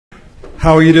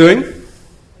How are you doing?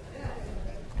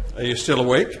 Are you still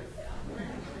awake?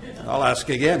 I'll ask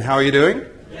again. How are you doing?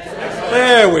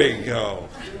 There we go.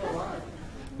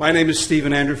 My name is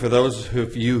Stephen Andrew. For those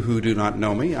of you who do not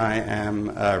know me, I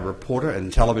am a reporter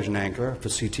and television anchor for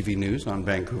CTV News on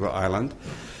Vancouver Island.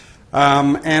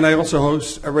 And I also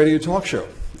host a radio talk show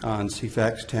on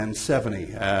CFAX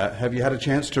 1070. Have you had a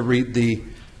chance to read the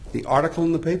article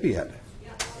in the paper yet?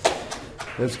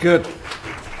 That's good.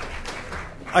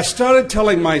 I started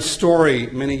telling my story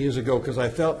many years ago because I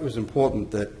felt it was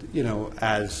important that,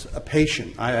 as a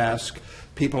patient, I ask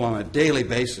people on a daily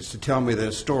basis to tell me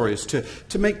their stories to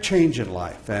make change in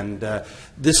life. And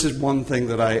this is one thing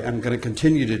that I am going to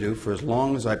continue to do for as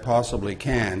long as I possibly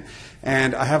can.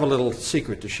 And I have a little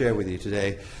secret to share with you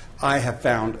today. I have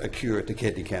found a cure to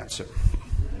kidney cancer.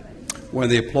 When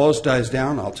the applause dies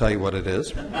down, I'll tell you what it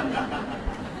is.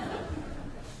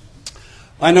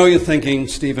 I know you're thinking,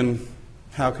 Stephen,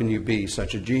 how can you be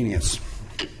such a genius?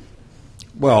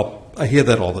 Well, I hear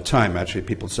that all the time, actually.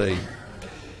 People say,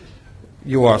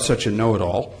 you are such a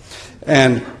know-it-all.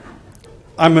 And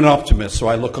I'm an optimist, so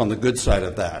I look on the good side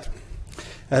of that,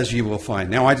 as you will find.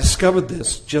 Now, I discovered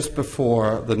this just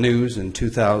before the news in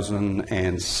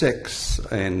 2006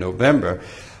 in November.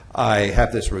 I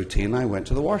have this routine. I went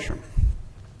to the washroom.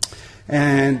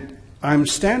 And I'm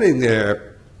standing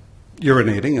there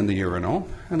urinating in the urinal,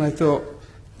 and I thought,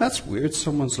 that's weird,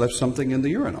 someone's left something in the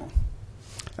urinal.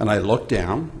 And I looked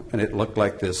down, and it looked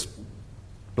like this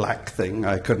black thing.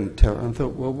 I couldn't tell. I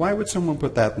thought, well, why would someone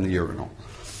put that in the urinal?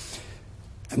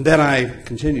 And then I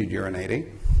continued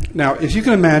urinating. Now, if you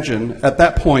can imagine, at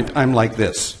that point, I'm like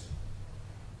this.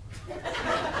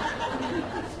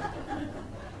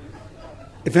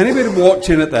 If anybody had walked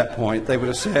in at that point, they would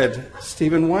have said,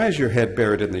 Stephen, why is your head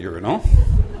buried in the urinal?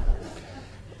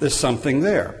 There's something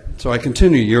there. So I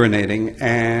continue urinating,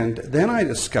 and then I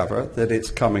discover that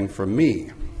it's coming from me.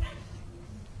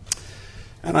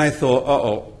 And I thought,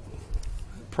 uh-oh,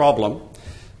 problem.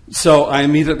 So I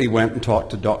immediately went and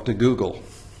talked to Dr. Google,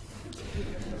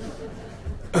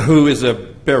 who is a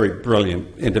very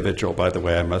brilliant individual, by the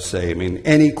way, I must say. I mean,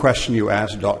 any question you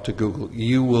ask Dr. Google,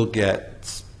 you will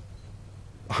get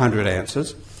 100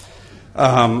 answers.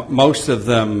 Most of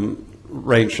them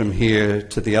range from here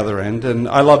to the other end. And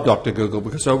I love Dr. Google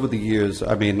because over the years,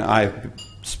 I mean, I've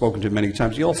spoken to him many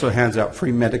times. He also hands out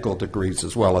free medical degrees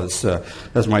as well as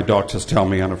my doctors tell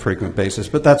me on a frequent basis,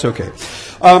 but that's okay.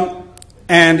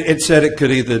 And it said it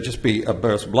could either just be a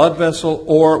burst blood vessel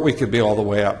or we could be all the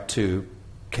way up to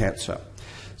cancer.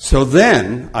 So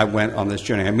then I went on this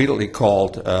journey. I immediately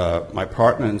called my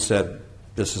partner and said,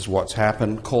 this is what's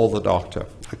happened, call the doctor.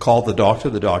 I called the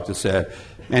doctor said,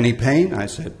 any pain? I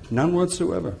said, none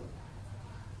whatsoever.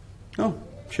 Oh,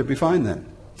 should be fine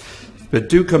then. But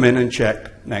do come in and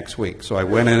check next week. So I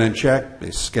went in and checked.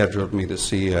 They scheduled me to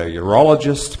see a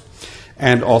urologist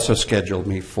and also scheduled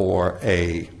me for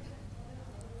a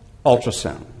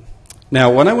ultrasound.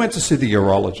 Now, when I went to see the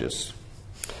urologist,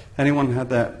 anyone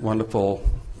had that wonderful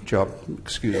job?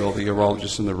 Excuse all the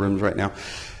urologists in the rooms right now.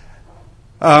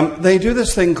 They do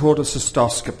this thing called a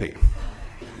cystoscopy.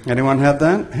 Anyone had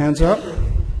that? Hands up?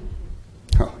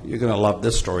 Oh, you're going to love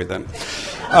this story then.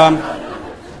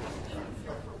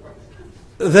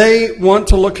 They want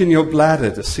to look in your bladder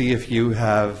to see if you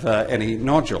have any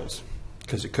nodules,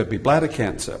 because it could be bladder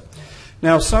cancer.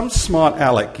 Now, some smart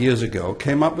aleck years ago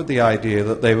came up with the idea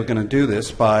that they were going to do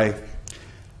this by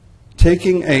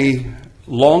taking a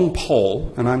long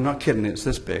pole, and I'm not kidding, it's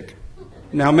this big.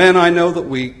 Now, men, I know that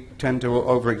we tend to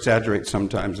over-exaggerate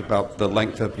sometimes about the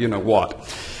length of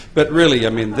you-know-what. But really, I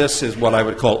mean, this is what I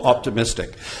would call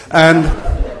optimistic. And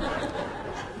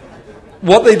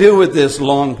what they do with this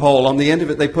long pole, on the end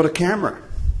of it, they put a camera.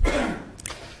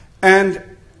 And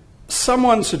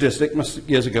someone sadistic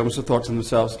years ago must have thought to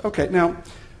themselves, okay, now,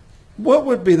 what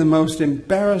would be the most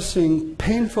embarrassing,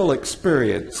 painful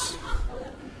experience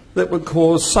that would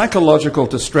cause psychological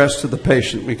distress to the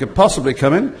patient? We could possibly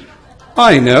come in.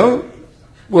 I know.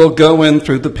 We'll go in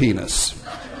through the penis.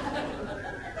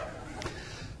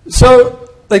 So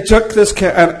they took this,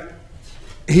 and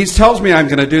he tells me I'm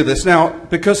going to do this. Now,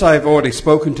 because I've already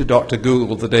spoken to Dr.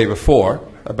 Google the day before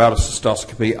about a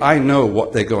cystoscopy, I know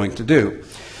what they're going to do.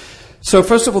 So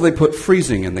first of all, they put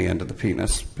freezing in the end of the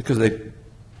penis because they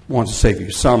want to save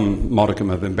you some modicum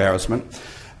of embarrassment.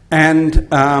 And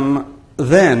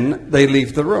then they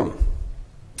leave the room.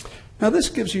 Now, this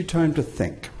gives you time to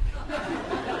think.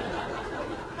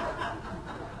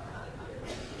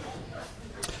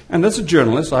 And as a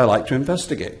journalist, I like to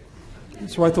investigate.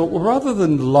 So I thought, well, rather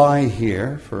than lie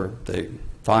here for the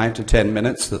 5 to 10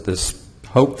 minutes that this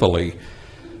hopefully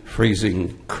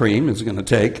freezing cream is going to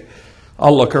take,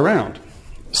 I'll look around.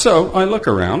 So I look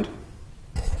around,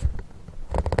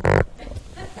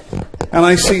 and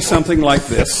I see something like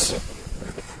this.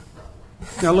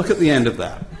 Now look at the end of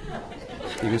that.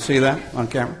 You can see that on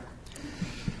camera?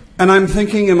 And I'm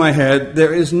thinking in my head,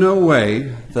 there is no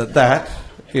way that that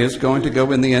is going to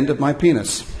go in the end of my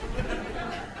penis.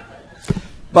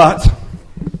 But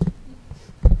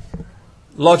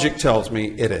logic tells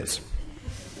me it is.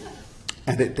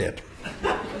 And it did.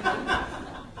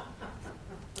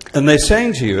 And they're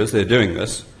saying to you as they're doing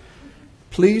this,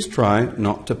 please try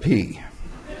not to pee.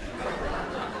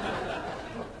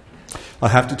 I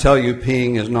have to tell you,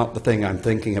 peeing is not the thing I'm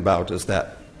thinking about as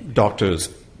that doctor's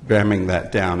ramming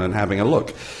that down and having a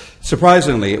look.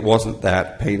 Surprisingly, it wasn't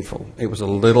that painful. It was a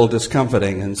little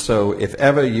discomforting, and so if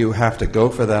ever you have to go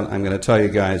for that, I'm going to tell you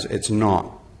guys, it's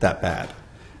not that bad.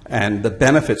 And the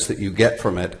benefits that you get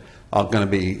from it are going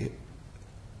to be,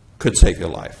 could save your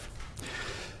life.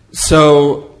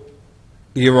 So,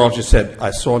 the urologist said, I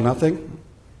saw nothing.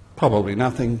 Probably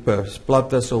nothing, burst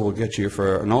blood vessel, will get you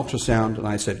for an ultrasound. And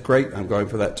I said, great, I'm going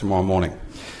for that tomorrow morning.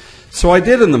 So I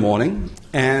did in the morning,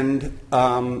 and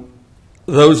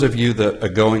those of you that are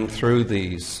going through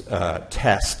these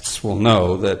tests will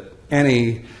know that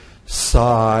any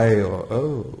sigh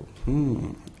or,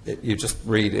 you just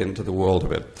read into the world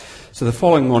of it. So the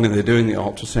following morning they're doing the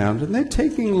ultrasound, and they're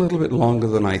taking a little bit longer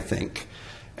than I think.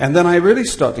 And then I really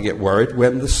start to get worried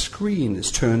when the screen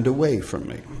is turned away from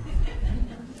me.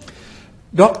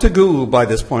 Dr. Google, by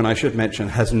this point, I should mention,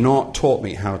 has not taught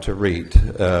me how to read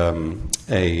an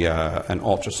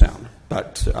ultrasound.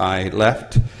 But I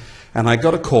left, and I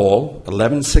got a call,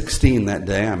 11:16 that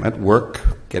day. I'm at work,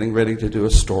 getting ready to do a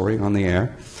story on the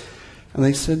air. And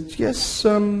they said, yes,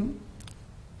 the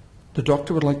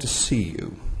doctor would like to see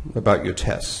you about your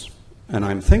tests. And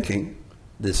I'm thinking,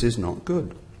 this is not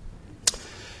good.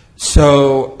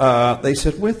 So they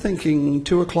said, we're thinking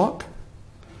 2 o'clock.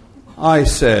 I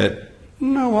said,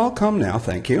 no, I'll come now,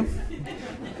 thank you.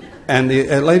 And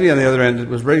the lady on the other end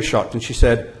was very shocked, and she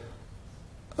said,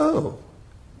 oh,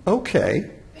 okay.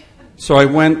 So I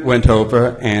went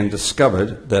over and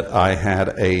discovered that I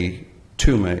had a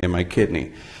tumor in my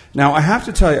kidney. Now, I have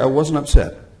to tell you, I wasn't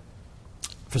upset.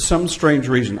 For some strange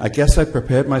reason, I guess I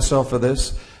prepared myself for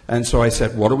this, and so I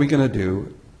said, what are we going to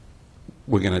do?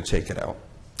 We're going to take it out.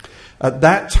 At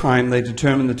that time, they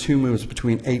determined the tumor was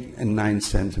between 8 and 9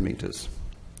 centimeters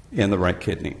in the right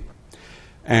kidney.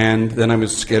 And then I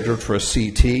was scheduled for a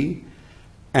CT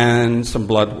and some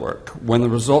blood work. When the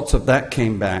results of that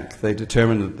came back, they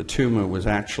determined that the tumor was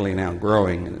actually now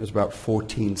growing, and it was about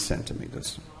 14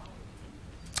 centimeters.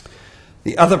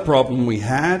 The other problem we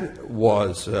had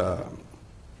was a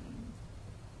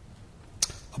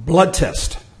blood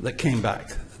test that came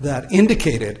back that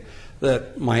indicated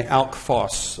that my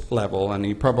ALK-Phos level, and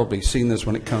you've probably seen this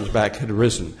when it comes back, had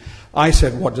risen. I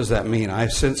said, what does that mean?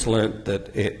 I've since learned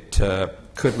that it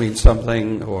could mean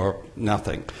something or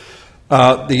nothing.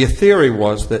 The theory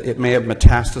was that it may have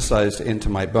metastasized into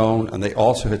my bone, and they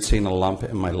also had seen a lump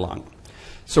in my lung.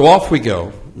 So off we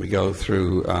go. We go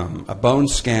through a bone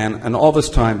scan, and all this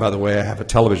time, by the way, I have a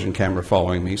television camera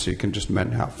following me, so you can just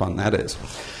imagine how fun that is.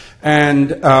 And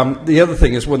the other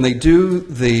thing is when they do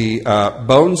the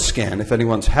bone scan, if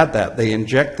anyone's had that, they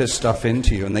inject this stuff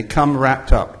into you, and they come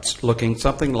wrapped up. It's looking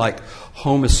something like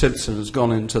Homer Simpson has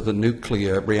gone into the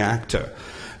nuclear reactor.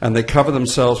 And they cover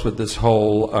themselves with this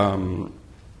whole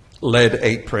lead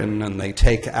apron, and they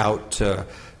take out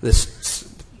this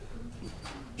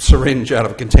syringe out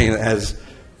of a container that has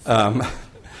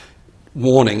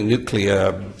warning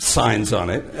nuclear signs on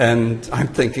it. And I'm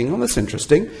thinking, oh, that's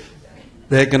interesting.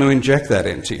 They're going to inject that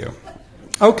into you.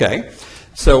 Okay,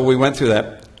 so we went through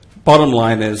that. Bottom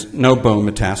line is no bone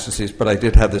metastases, but I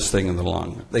did have this thing in the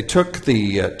lung. They took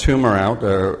the tumor out,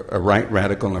 a right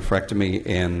radical nephrectomy,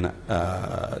 in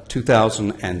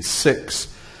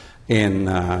 2006,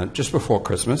 in just before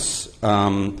Christmas.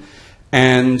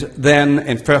 And then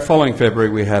in following February,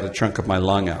 we had a chunk of my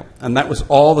lung out. And that was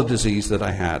all the disease that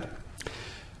I had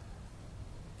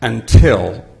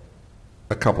until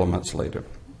a couple of months later.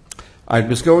 I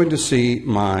was going to see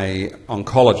my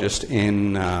oncologist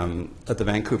at the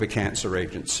Vancouver Cancer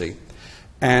Agency.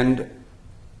 And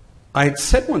I had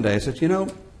said one day, I said, you know,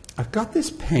 I've got this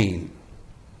pain.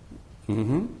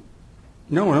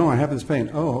 No, I have this pain.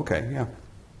 Oh, okay, yeah.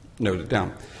 Note it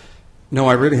down. No,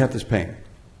 I really have this pain.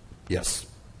 Yes.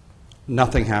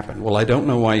 Nothing happened. Well, I don't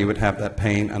know why you would have that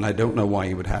pain, and I don't know why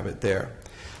you would have it there.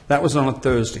 That was on a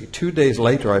Thursday. 2 days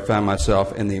later, I found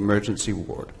myself in the emergency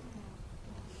ward.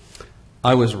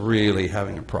 I was really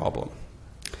having a problem.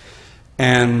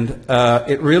 And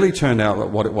it really turned out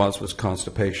that what it was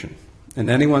constipation. And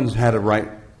anyone who's had a right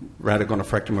radical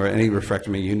nephrectomy or any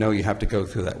nephrectomy, you know you have to go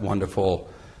through that wonderful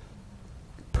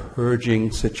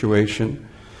purging situation,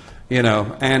 you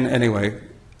know. And anyway,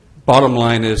 bottom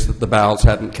line is that the bowels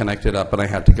hadn't connected up, and I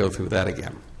had to go through that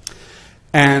again.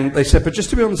 And they said, but just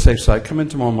to be on the safe side, come in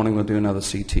tomorrow morning, we'll do another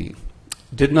CT.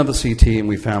 Did another CT, and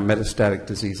we found metastatic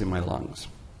disease in my lungs.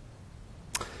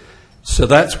 So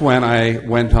that's when I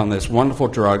went on this wonderful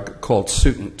drug called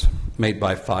Sutent, made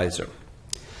by Pfizer.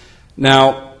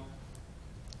 Now,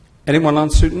 anyone on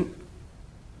Sutent?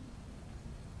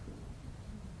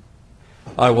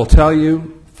 I will tell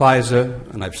you, Pfizer,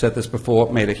 and I've said this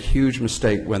before, made a huge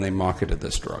mistake when they marketed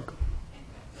this drug.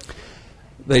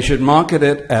 They should market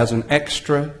it as an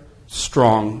extra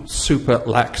strong super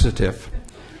laxative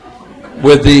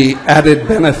with the added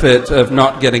benefit of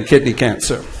not getting kidney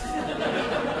cancer.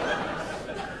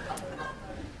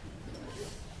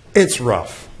 It's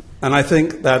rough, and I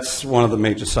think that's one of the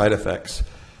major side effects.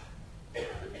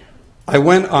 I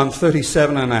went on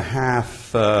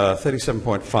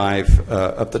 37.5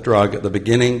 of the drug at the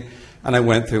beginning, and I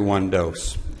went through one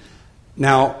dose.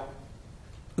 Now,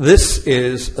 this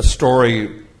is a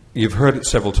story, you've heard it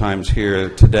several times here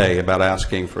today about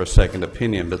asking for a second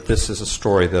opinion, but this is a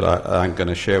story that I'm going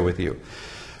to share with you.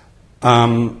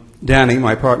 Danny,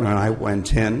 my partner, and I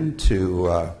went in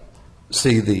to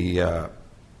see the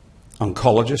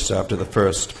oncologist after the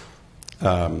first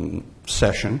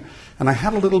session, and I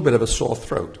had a little bit of a sore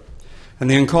throat. And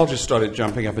the oncologist started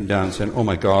jumping up and down and saying, oh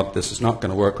my God, this is not going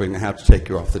to work, we're going to have to take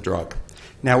you off the drug.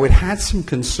 Now, it had some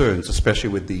concerns, especially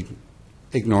with the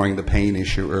ignoring the pain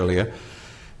issue earlier.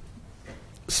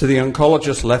 So the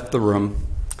oncologist left the room,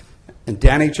 and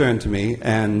Danny turned to me,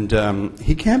 and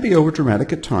he can be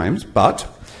overdramatic at times, but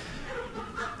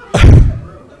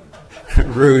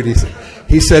rude,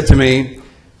 he said to me,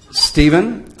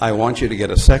 Stephen, I want you to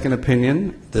get a second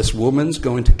opinion. This woman's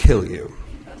going to kill you.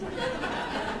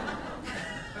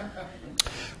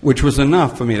 Which was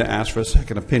enough for me to ask for a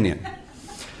second opinion.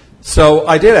 So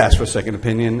I did ask for a second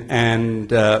opinion, and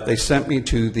they sent me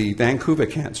to the Vancouver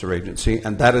Cancer Agency,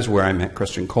 and that is where I met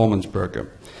Christian Colemannsberger.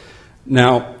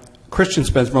 Now, Christian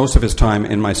spends most of his time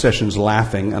in my sessions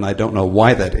laughing, and I don't know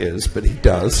why that is, but he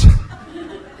does.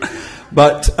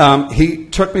 But he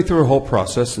took me through a whole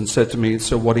process and said to me,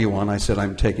 so what do you want? I said,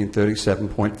 I'm taking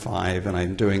 37.5, and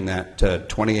I'm doing that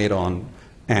 28 on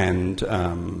and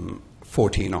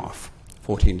 14 off,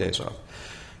 14 days off.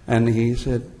 And he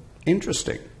said,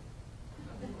 interesting.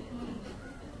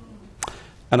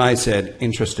 And I said,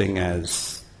 interesting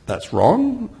as that's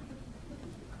wrong?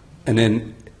 And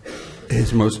in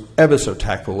his most ever so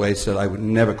tactful way said, I would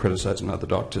never criticize another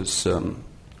doctor's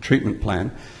treatment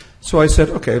plan. So I said,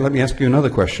 okay, let me ask you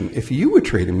another question. If you were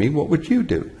treating me, what would you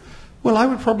do? Well, I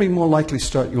would probably more likely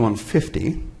start you on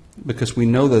 50, because we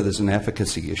know that there's an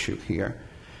efficacy issue here.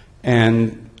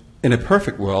 And in a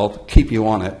perfect world, keep you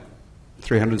on it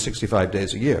 365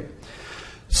 days a year.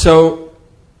 So,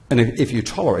 and if you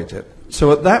tolerate it.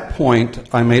 So at that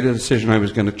point, I made a decision I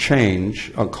was going to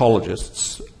change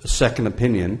oncologists, a second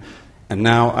opinion, and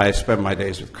now I spend my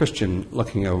days with Christian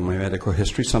looking over my medical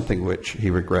history, something which he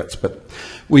regrets, but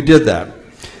we did that.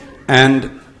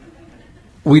 And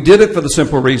we did it for the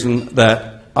simple reason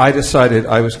that I decided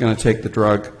I was going to take the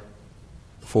drug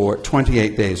for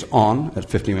 28 days on at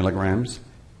 50 milligrams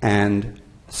and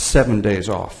 7 days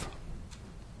off.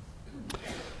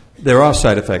 There are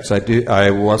side effects.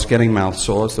 I was getting mouth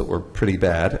sores that were pretty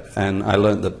bad, and I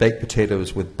learned that baked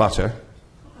potatoes with butter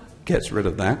gets rid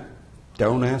of that.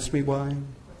 Don't ask me why.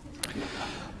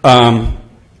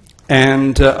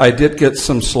 I did get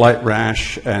some slight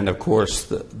rash, and of course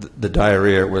the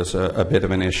diarrhea was a bit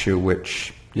of an issue,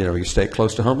 which, you know, you stay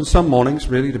close to home. And some mornings,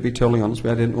 really, to be totally honest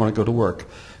with you, I didn't want to go to work.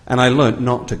 And I learned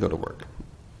not to go to work.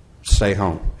 Stay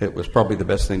home. It was probably the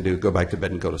best thing to do, go back to bed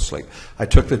and go to sleep. I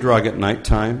took the drug at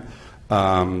nighttime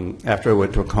after I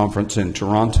went to a conference in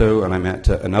Toronto, and I met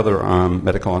another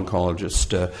medical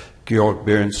oncologist, Georg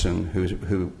Bjørnsen,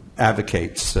 who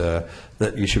advocates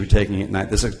that you should be taking it at night.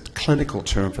 There's a clinical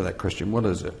term for that, Christian. What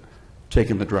is it?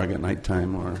 Taking the drug at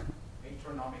nighttime, or?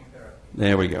 Metronomic therapy.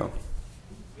 There we go.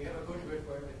 We have a good word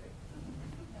for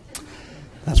everything.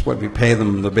 That's what we pay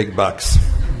them the big bucks.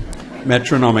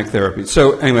 Metronomic therapy.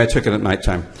 So anyway, I took it at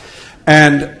nighttime,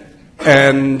 and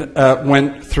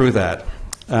went through that.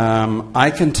 I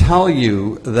can tell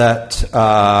you that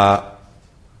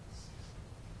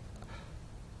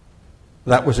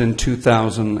that was in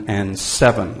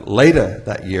 2007. Later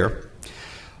that year,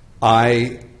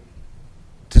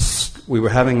 we were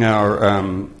having our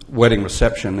wedding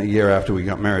reception a year after we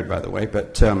got married, by the way,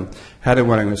 but had a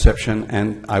wedding reception,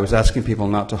 and I was asking people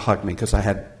not to hug me because I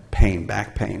had pain,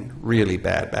 back pain, really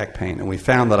bad back pain. And we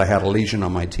found that I had a lesion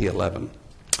on my T11.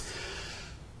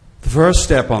 The first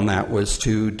step on that was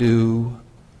to do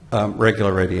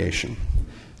regular radiation.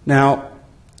 Now,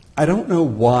 I don't know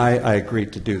why I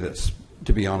agreed to do this,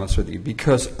 to be honest with you,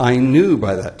 because I knew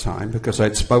by that time, because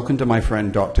I'd spoken to my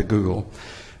friend Dr. Google,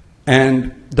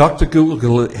 and Dr.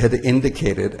 Google had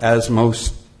indicated, as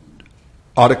most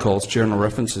articles, journal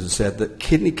references said, that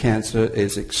kidney cancer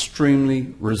is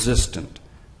extremely resistant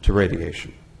to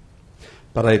radiation.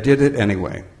 But I did it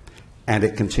anyway, and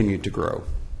it continued to grow.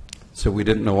 So we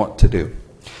didn't know what to do.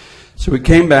 So we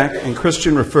came back, and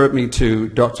Christian referred me to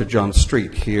Dr. John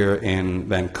Street here in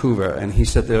Vancouver, and he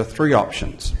said there are three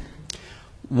options.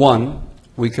 One,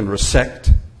 we can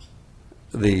resect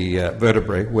the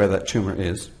vertebrae where that tumor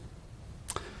is.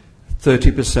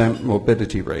 30%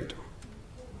 morbidity rate.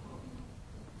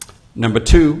 Number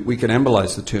two, we can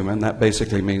embolize the tumor, and that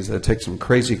basically means they'll take some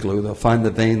crazy glue, they'll find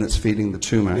the vein that's feeding the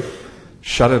tumor,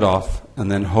 shut it off, and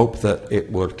then hope that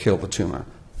it would kill the tumor.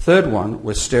 Third one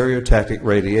was stereotactic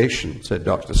radiation, said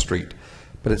Dr. Street,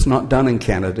 but it's not done in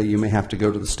Canada. You may have to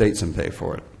go to the States and pay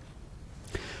for it.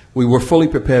 We were fully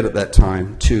prepared at that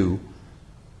time to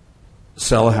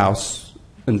sell a house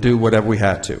and do whatever we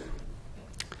had to.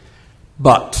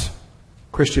 But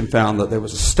Christian found that there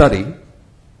was a study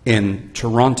in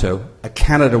Toronto, a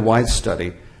Canada-wide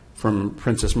study from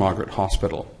Princess Margaret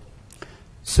Hospital.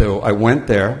 So I went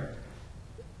there,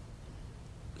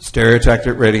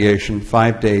 stereotactic radiation,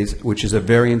 5 days, which is a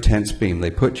very intense beam.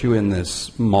 They put you in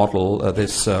this model,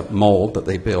 this mold that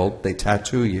they build, they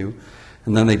tattoo you,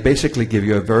 and then they basically give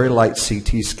you a very light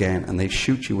CT scan, and they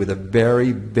shoot you with a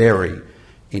very, very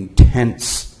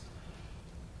intense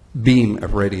beam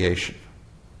of radiation.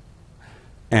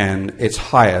 And it's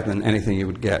higher than anything you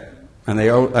would get.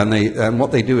 And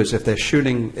what they do is, if they're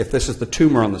shooting, if this is the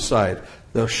tumor on the side,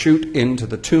 they'll shoot into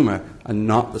the tumor and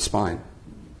not the spine.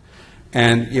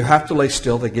 And you have to lay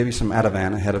still. They give you some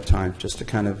Ativan ahead of time just to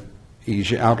kind of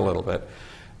ease you out a little bit.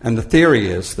 And the theory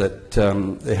is that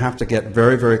they have to get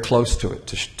very, very close to it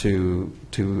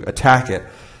to attack it.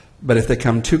 But if they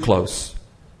come too close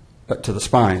to the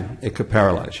spine, it could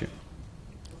paralyze you.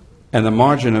 And the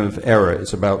margin of error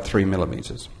is about 3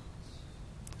 millimeters.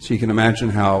 So you can imagine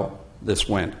how this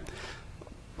went.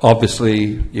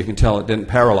 Obviously, you can tell it didn't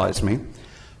paralyze me,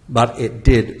 but it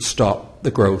did stop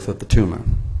the growth of the tumor.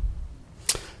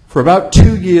 For about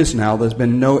 2 years now, there's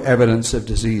been no evidence of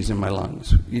disease in my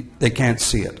lungs. They can't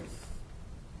see it.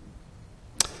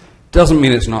 Doesn't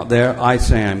mean it's not there. I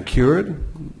say I'm cured.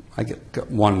 I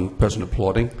got one person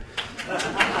applauding.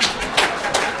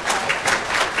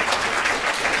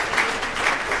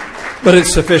 But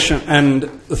it's sufficient. And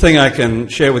the thing I can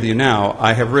share with you now,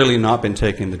 I have really not been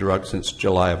taking the drug since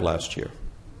July of last year.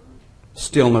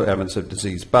 Still no evidence of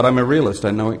disease. But I'm a realist.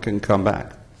 I know it can come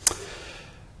back.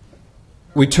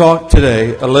 We talked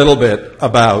today a little bit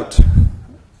about...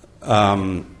 How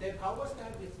was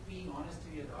that with being honest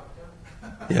to your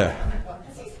doctor? Yeah.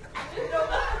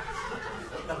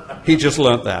 He just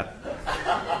learnt that.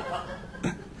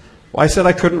 Well, I said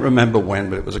I couldn't remember when,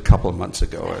 but it was a couple of months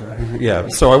ago. Yeah,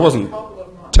 so I wasn't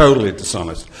totally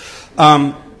dishonest.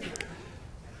 The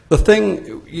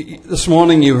thing, this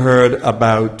morning you heard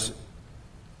about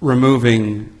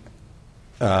removing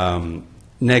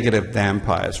negative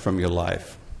vampires from your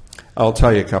life. I'll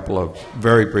tell you a couple of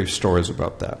very brief stories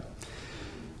about that.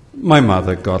 My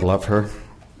mother, God love her,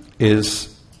 is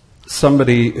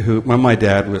somebody who, when my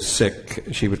dad was sick,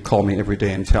 she would call me every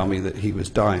day and tell me that he was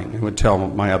dying, and would tell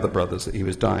my other brothers that he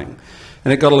was dying.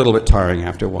 And it got a little bit tiring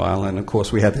after a while, and of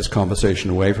course we had this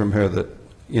conversation away from her that,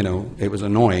 you know, it was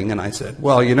annoying, and I said,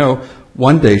 well, you know,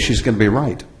 one day she's going to be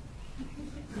right.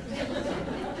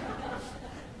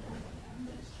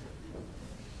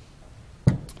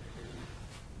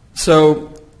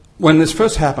 So when this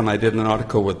first happened, I did an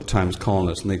article with the Times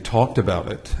columnist, and they talked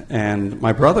about it. And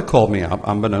my brother called me up,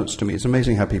 unbeknownst to me. It's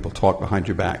amazing how people talk behind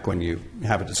your back when you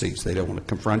have a disease. They don't want to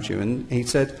confront you. And he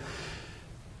said,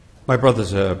 my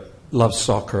brother loves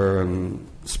soccer and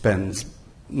spends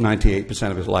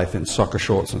 98% of his life in soccer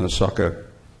shorts and a soccer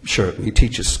shirt. And he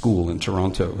teaches school in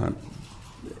Toronto.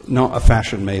 Not a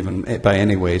fashion maven by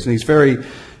any ways. And he's very,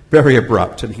 very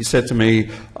abrupt. And he said to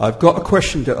me, I've got a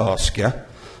question to ask you.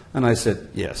 And I said,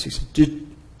 yes. He said,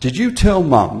 did you tell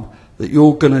Mum that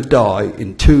you're going to die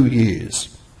in 2 years?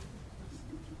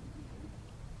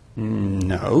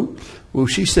 No. Well,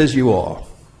 she says you are.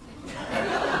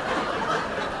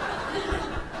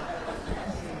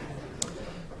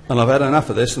 And I've had enough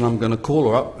of this, and I'm going to call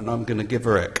her up, and I'm going to give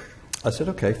her a... I said,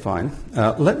 okay, fine.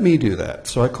 Let me do that.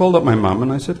 So I called up my mum,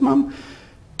 and I said, Mum,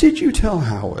 did you tell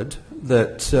Howard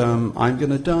that I'm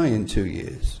going to die in 2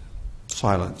 years?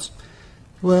 Silence.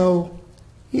 Well,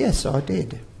 yes, I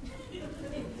did.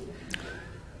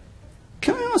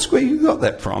 Can I ask where you got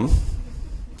that from?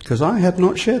 Because I have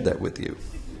not shared that with you.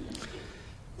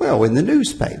 Well, in the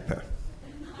newspaper.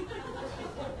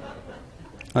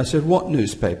 I said, what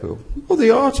newspaper? Well,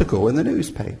 the article in the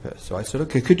newspaper. So I said,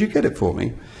 okay, could you get it for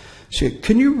me? She said,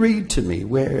 can you read to me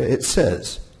where it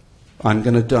says, I'm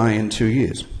going to die in 2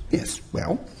 years? Yes,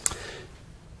 well,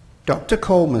 Dr.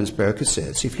 Coleman's-Berger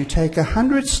says, if you take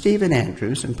 100 Stephen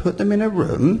Andrews and put them in a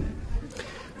room,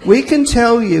 we can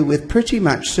tell you with pretty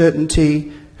much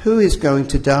certainty who is going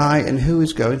to die and who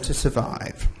is going to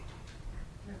survive.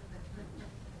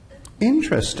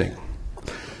 Interesting.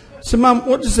 So, Mum,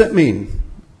 what does that mean?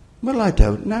 Well, I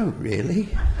don't know, really.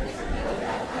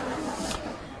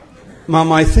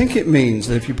 Mum, I think it means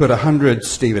that if you put 100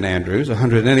 Stephen Andrews,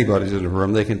 100 anybody's in a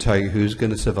room, they can tell you who's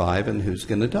going to survive and who's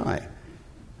going to die.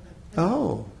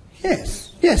 Oh,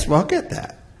 yes. Yes, well, I'll get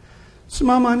that. So,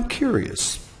 Mum, I'm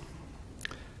curious.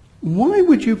 Why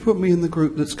would you put me in the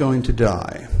group that's going to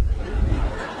die?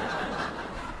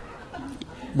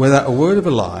 Without a word of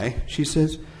a lie, she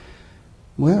says,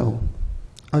 well,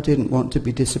 I didn't want to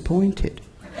be disappointed.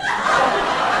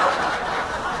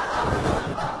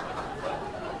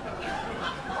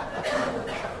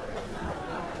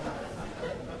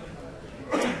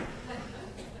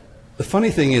 The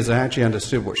funny thing is, I actually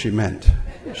understood what she meant.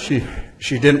 She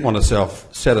didn't want to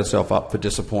set herself up for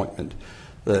disappointment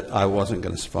that I wasn't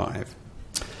going to survive.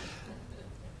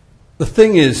 The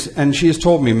thing is, and she has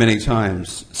told me many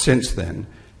times since then,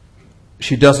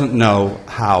 she doesn't know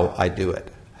how I do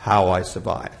it, how I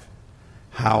survive,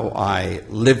 how I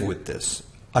live with this.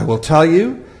 I will tell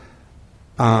you,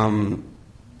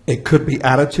 it could be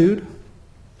attitude.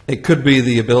 It could be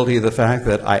the ability of the fact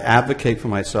that I advocate for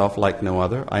myself like no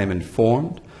other. I am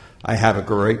informed. I have a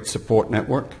great support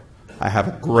network. I have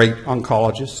a great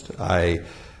oncologist. I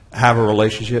have a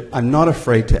relationship. I'm not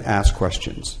afraid to ask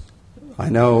questions. I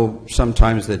know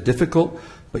sometimes they're difficult,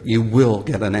 but you will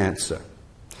get an answer.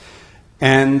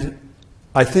 And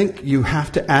I think you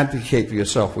have to advocate for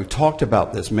yourself. We've talked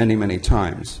about this many, many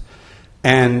times.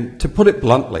 And to put it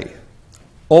bluntly,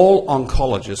 all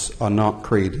oncologists are not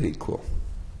created equal.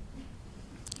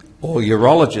 All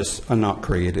urologists are not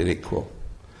created equal.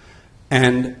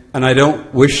 And I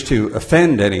don't wish to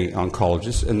offend any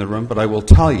oncologists in the room, but I will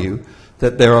tell you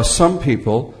that there are some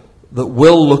people that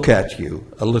will look at you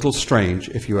a little strange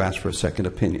if you ask for a second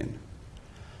opinion.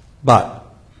 But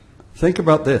think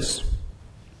about this.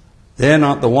 They're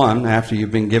not the one, after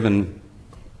you've been given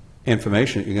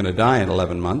information that you're going to die in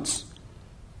 11 months,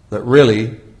 that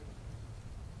really,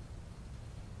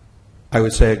 I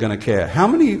would say, are going to care. How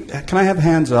many, can I have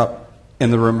hands up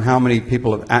in the room, how many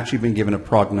people have actually been given a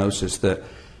prognosis that,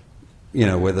 you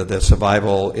know, whether their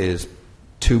survival is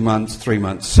 2 months, 3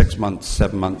 months, 6 months,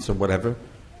 7 months, or whatever?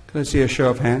 Can I see a show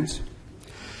of hands?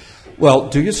 Well,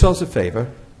 do yourselves a favor.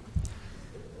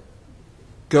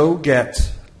 Go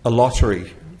get a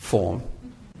lottery form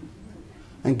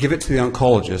and give it to the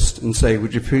oncologist and say,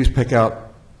 would you please pick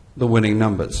out the winning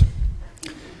numbers?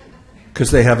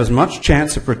 Because they have as much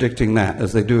chance of predicting that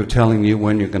as they do of telling you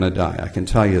when you're going to die. I can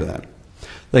tell you that.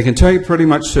 They can tell you pretty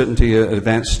much certainty at an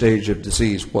advanced stage of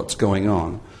disease what's going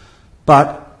on.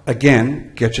 But,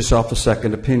 again, get yourself a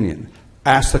second opinion.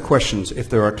 Ask the questions if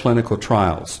there are clinical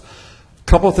trials. A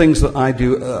couple of things that I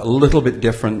do a little bit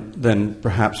different than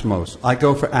perhaps most. I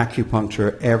go for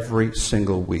acupuncture every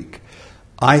single week.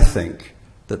 I think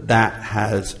that that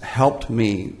has helped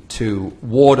me to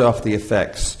ward off the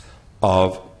effects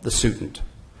of the suitant.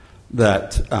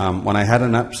 That when I had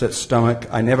an upset stomach,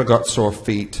 I never got sore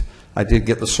feet. I did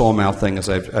get the sore mouth thing, as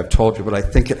I've told you, but I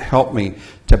think it helped me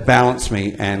to balance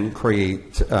me and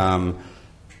create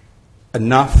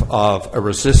enough of a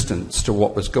resistance to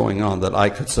what was going on that I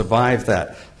could survive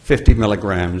that 50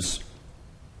 milligrams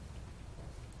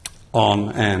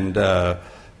on and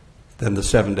then the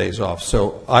 7 days off.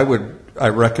 So I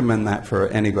recommend that for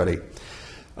anybody.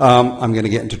 I'm going to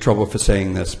get into trouble for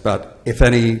saying this, but if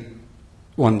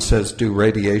anyone says do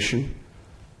radiation,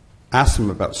 ask them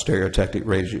about stereotactic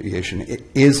radiation. It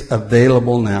is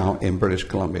available now in British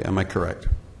Columbia. Am I correct?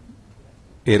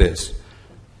 It is.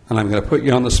 And I'm going to put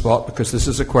you on the spot because this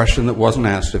is a question that wasn't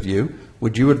asked of you.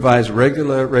 Would you advise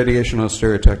regular radiation or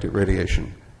stereotactic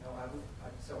radiation? No, I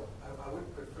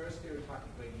would prefer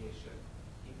stereotactic radiation,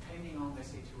 depending on the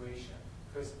situation,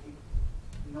 because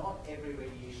not every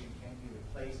radiation can be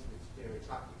replaced with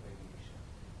stereotactic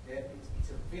radiation.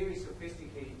 It's a very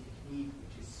sophisticated technique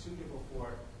which is suitable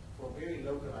for very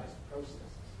localized processes.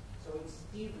 So in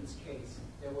Stephen's case,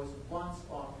 there was one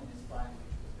spot in his spine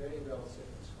which was very well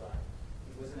circumscribed.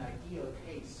 It was an ideal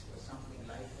case for something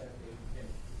like that.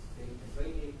 They can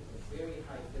radiate at a very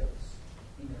high dose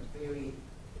in a very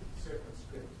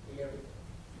circumscript area.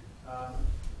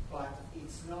 But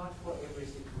it's not for every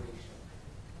situation.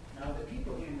 Now, the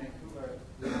people here in Vancouver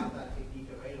who have that technique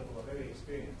available are very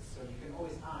experienced, so you can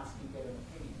always ask and get an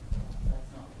opinion.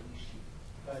 That's not the issue.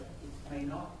 But it may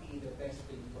not be the best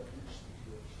thing for each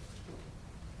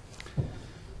situation.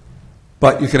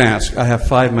 But you can ask. I have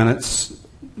 5 minutes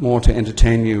more to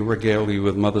entertain you, regale you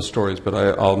with mother stories, but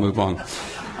I'll move on.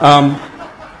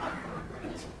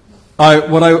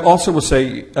 What I also will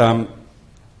say,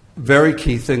 very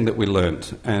key thing that we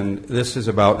learned, and this is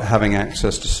about having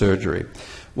access to surgery.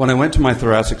 When I went to my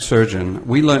thoracic surgeon,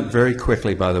 we learned very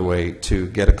quickly, by the way, to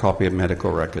get a copy of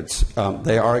medical records.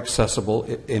 They are accessible.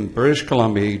 In British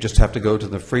Columbia, you just have to go to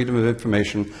the Freedom of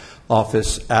Information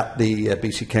office at the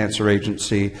BC Cancer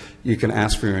Agency. You can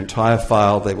ask for your entire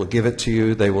file. They will give it to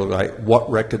you. They will write,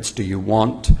 what records do you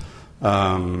want?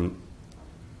 Get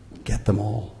them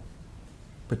all.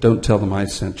 But don't tell them I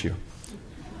sent you,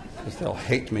 because they'll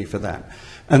hate me for that.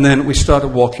 And then we started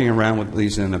walking around with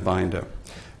these in a binder.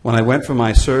 When I went for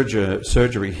my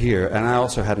surgery here, and I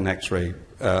also had an x-ray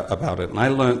about it, and I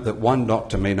learned that one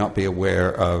doctor may not be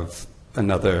aware of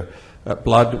another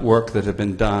blood work that had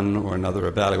been done or another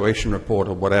evaluation report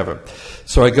or whatever.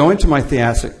 So I go into my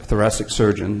thoracic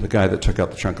surgeon, the guy that took out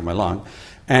the chunk of my lung,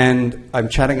 and I'm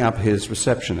chatting up his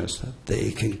receptionist. They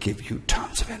can give you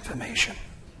tons of information.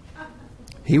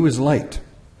 He was late.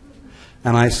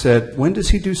 And I said, when does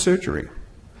he do surgery?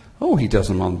 Oh, he does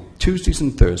them on Tuesdays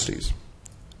and Thursdays.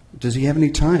 Does he have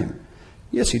any time?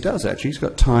 Yes, he does, actually. He's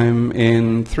got time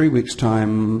in 3 weeks'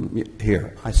 time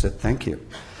here. I said, thank you.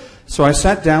 So I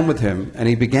sat down with him, and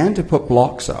he began to put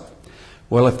blocks up.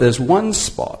 Well, if there's one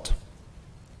spot,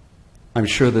 I'm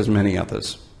sure there's many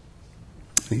others.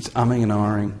 He's umming and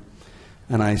ahhing.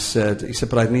 And he said,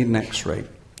 but I need an x-ray.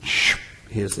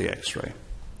 Here's the x-ray.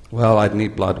 Well, I'd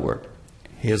need blood work.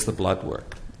 Here's the blood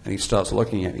work. And he starts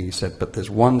looking at me. He said, but there's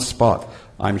one spot.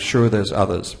 I'm sure there's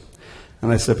others.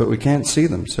 And I said, but we can't see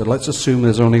them, so let's assume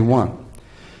there's only one.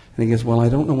 And he goes, well, I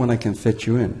don't know when I can fit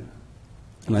you in.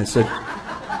 And I said,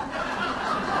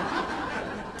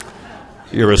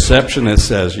 your receptionist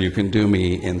says you can do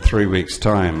me in 3 weeks'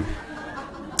 time.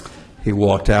 He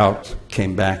walked out,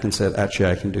 came back and said,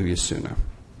 actually, I can do you sooner.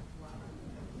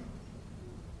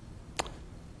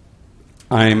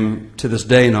 I'm, to this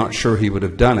day, not sure he would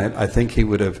have done it. I think he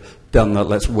would have done the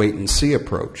let's wait and see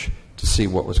approach to see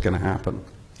what was going to happen.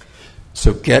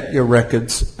 So get your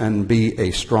records and be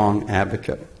a strong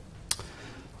advocate.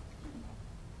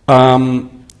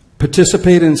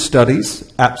 Participate in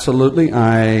studies, absolutely.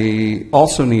 I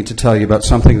also need to tell you about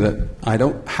something that I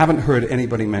haven't heard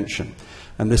anybody mention.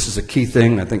 And this is a key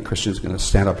thing. I think Christian's going to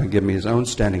stand up and give me his own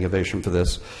standing ovation for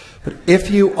this. But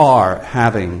if you are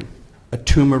having a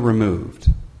tumor removed,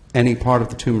 any part of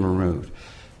the tumor removed,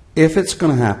 if it's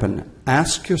going to happen,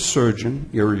 ask your surgeon,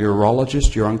 your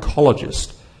urologist, your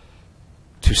oncologist,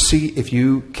 to see if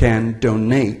you can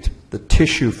donate the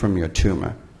tissue from your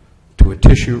tumor to a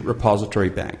tissue repository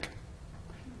bank.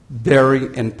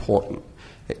 Very important.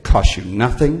 It costs you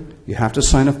nothing. You have to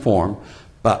sign a form,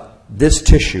 but this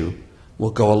tissue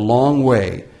will go a long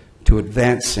way to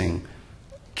advancing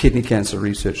kidney cancer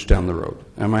research down the road.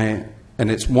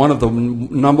 And it's one of the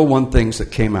number one things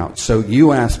that came out. So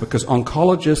you ask, because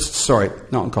urologists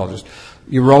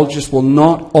will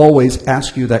not always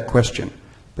ask you that question.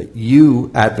 But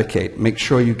you advocate. Make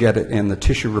sure you get it in the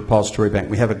tissue repository bank.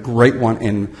 We have a great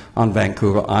one on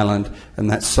Vancouver Island,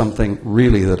 and that's something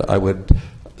really that I would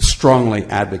strongly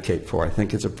advocate for. I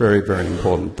think it's a very, very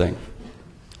important thing.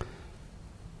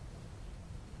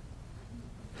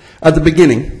 At the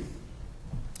beginning,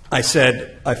 I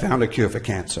said I found a cure for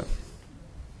cancer.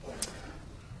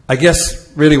 I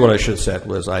guess really what I should have said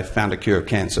was I found a cure of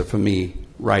cancer for me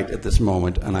right at this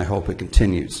moment, and I hope it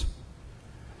continues.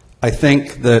 I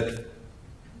think that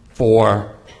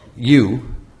for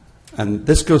you, and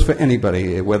this goes for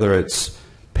anybody, whether it's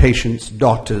patients,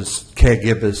 doctors,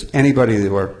 caregivers, anybody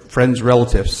or friends,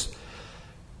 relatives,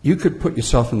 you could put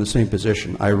yourself in the same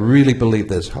position. I really believe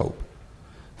there's hope.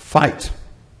 Fight.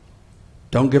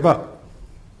 Don't give up.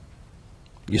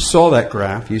 You saw that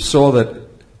graph. You saw that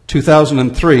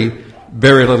 2003,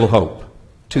 very little hope.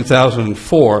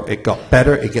 2004, it got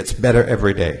better. It gets better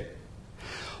every day.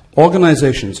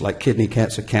 Organizations like Kidney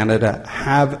Cancer Canada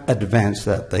have advanced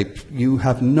that. You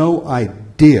have no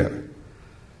idea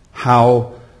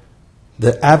how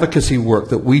the advocacy work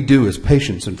that we do as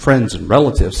patients and friends and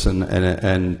relatives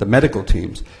and the medical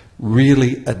teams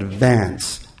really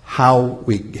advance how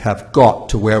we have got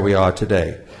to where we are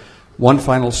today. One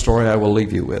final story I will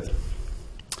leave you with.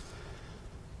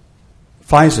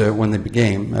 Pfizer, when they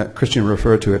began, Christian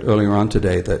referred to it earlier on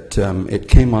today, that it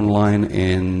came online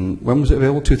in, when was it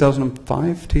available,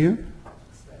 2005 to you?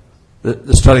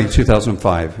 The study,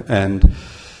 2005. And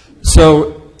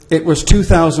so it was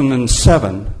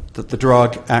 2007 that the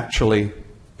drug actually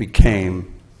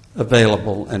became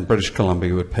available and British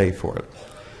Columbia would pay for it.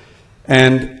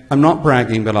 And I'm not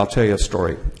bragging, but I'll tell you a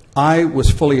story. I was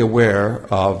fully aware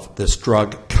of this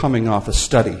drug coming off a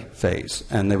study phase,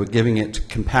 and they were giving it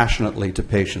compassionately to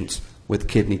patients with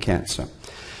kidney cancer.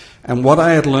 And what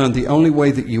I had learned, the only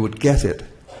way that you would get it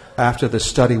after the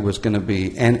study was going to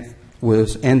be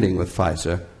was ending with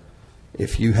Pfizer,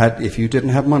 if you didn't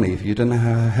have money, if you didn't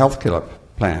have a health care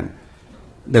plan,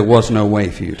 there was no way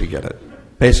for you to get it.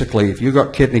 Basically, if you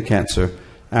got kidney cancer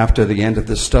after the end of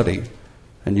this study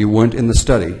and you weren't in the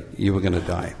study, you were going to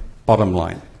die. Bottom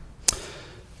line.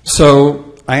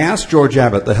 So I asked George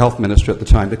Abbott, the health minister at the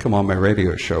time, to come on my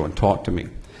radio show and talk to me.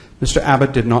 Mr.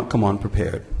 Abbott did not come on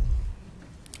prepared.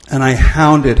 And I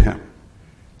hounded him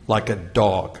like a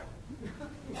dog.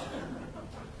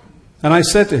 And I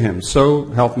said to him, so,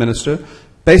 health minister,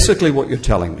 basically what you're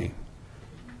telling me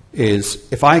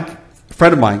is if a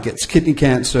friend of mine gets kidney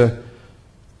cancer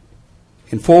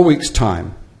in 4 weeks'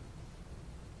 time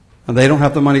and they don't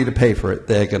have the money to pay for it,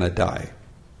 they're going to die.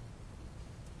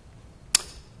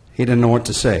 He didn't know what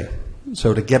to say.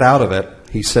 So to get out of it,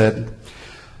 he said,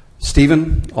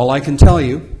 Stephen, all I can tell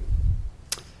you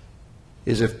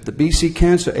is if the BC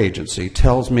Cancer Agency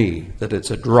tells me that it's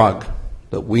a drug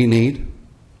that we need,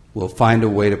 we'll find a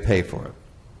way to pay for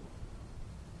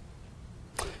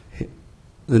it.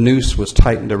 The noose was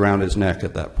tightened around his neck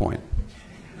at that point.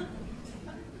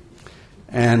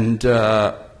 And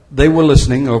they were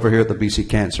listening over here at the BC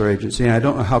Cancer Agency, and I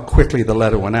don't know how quickly the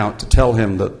letter went out to tell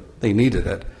him that they needed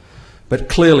it, but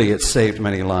clearly it saved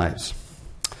many lives.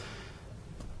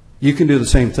 You can do the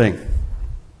same thing.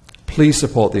 Please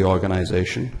support the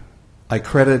organization. I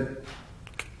credit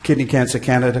Kidney Cancer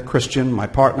Canada, Christian, my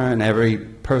partner, and every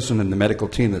person in the medical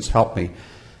team that's helped me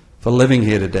for living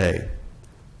here today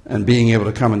and being able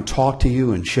to come and talk to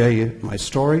you and share my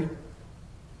story.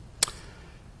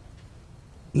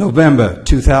 November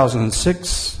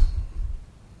 2006,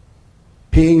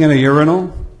 peeing in a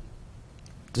urinal,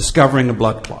 discovering a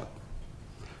blood clot.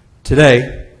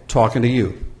 Today, talking to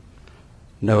you,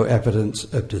 no evidence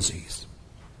of disease.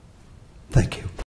 Thank you.